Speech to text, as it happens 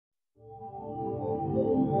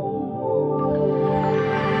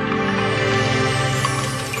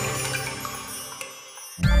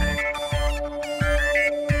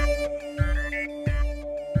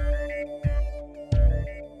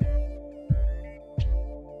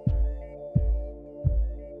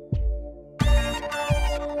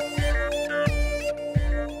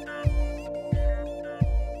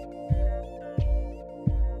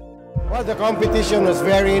The competition was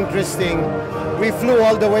very interesting. We flew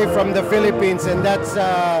all the way from the Philippines, and that's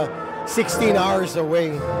 16 hours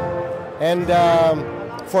away. And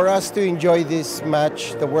for us to enjoy this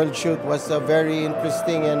match, the World Shoot was very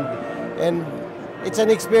interesting, and it's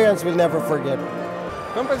an experience we'll never forget.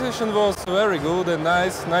 Competition was very good and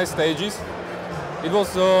nice stages. It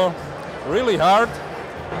was really hard,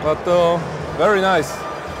 but very nice.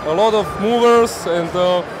 A lot of movers and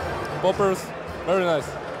poppers, very nice.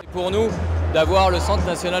 Pour nous, d'avoir le Centre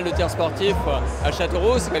national de tir sportif à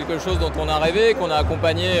Châteauroux, c'est quelque chose dont on a rêvé, qu'on a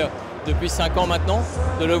accompagné depuis 5 ans maintenant.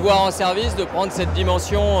 De le voir en service, de prendre cette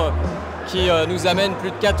dimension qui nous amène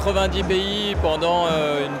plus de 90 pays pendant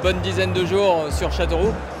une bonne dizaine de jours sur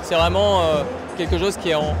Châteauroux, c'est vraiment quelque chose qui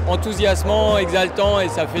est enthousiasmant, exaltant, et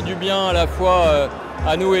ça fait du bien à la fois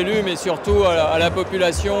à nous élus, mais surtout à la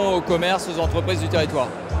population, au commerce, aux entreprises du territoire.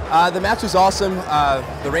 The match was awesome.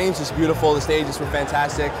 The range was beautiful. The stages were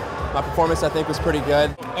fantastic. My performance, I think, was pretty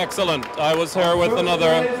good. Excellent. I was here with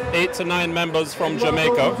another 8 to 9 members from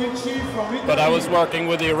Jamaica, but I was working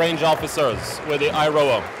with the range officers, with the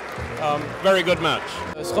IROA. Very good match.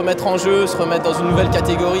 Se remettre en jeu, se remettre dans une nouvelle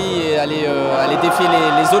catégorie et aller défier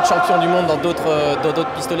les autres champions du monde dans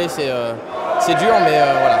d'autres pistolets, c'est dur, mais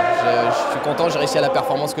voilà, je suis content, j'ai réussi à la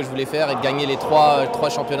performance que je voulais faire et de gagner les trois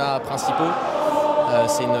championnats principaux.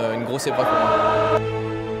 C'est une grosse épreuve pour moi.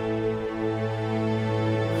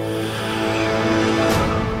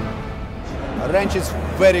 Range is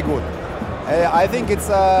very good. I think it's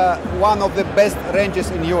one of the best ranges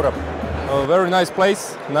in Europe. A very nice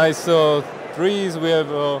place, nice trees, we have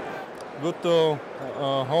good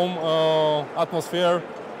home atmosphere.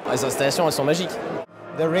 Les installations, elles sont magiques.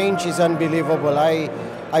 The range is unbelievable.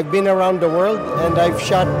 I've been around the world, and I've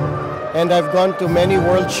shot, and I've gone to many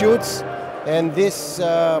world shoots, and this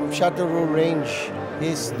Châteauroux range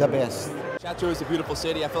is the best. Châteauroux is a beautiful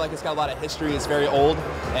city. I feel like it's got a lot of history. It's very old,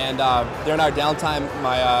 and during our downtime,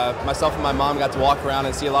 myself and my mom got to walk around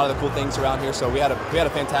and see a lot of the cool things around here. So we had a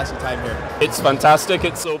fantastic time here. It's fantastic.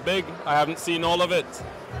 It's so big. I haven't seen all of it.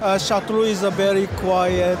 Châteauroux is a very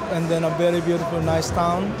quiet and then a very beautiful, nice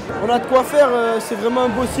town. On a de quoi faire. C'est vraiment un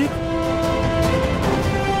beau site.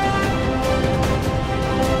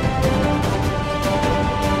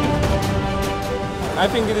 I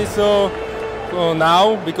think it is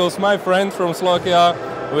now because my friend from Slovakia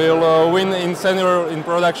will win in senior in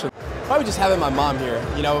production. Probably just having my mom here.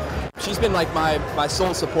 You know, she's been like my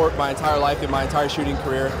sole support my entire life and my entire shooting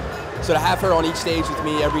career. So to have her on each stage with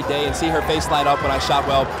me every day and see her face light up when I shot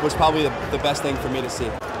well was probably the best thing for me to see.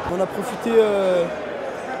 On a profité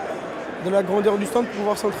de la grandeur du stand pour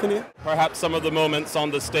pouvoir s'entraîner. Perhaps some of the moments on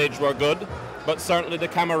the stage were good, but certainly the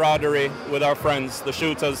camaraderie with our friends, the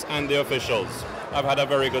shooters and the officials. I've had a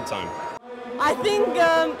very good time. I think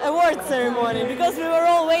award ceremony, because we were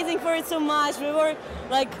all waiting for it so much. We were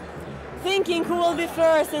like thinking who will be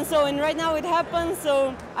first and so, and right now it happens,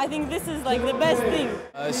 so I think this is like the best thing.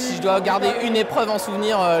 Si je dois garder une épreuve en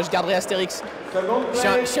souvenir, je garderai Astérix.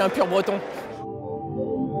 Je suis un pur breton.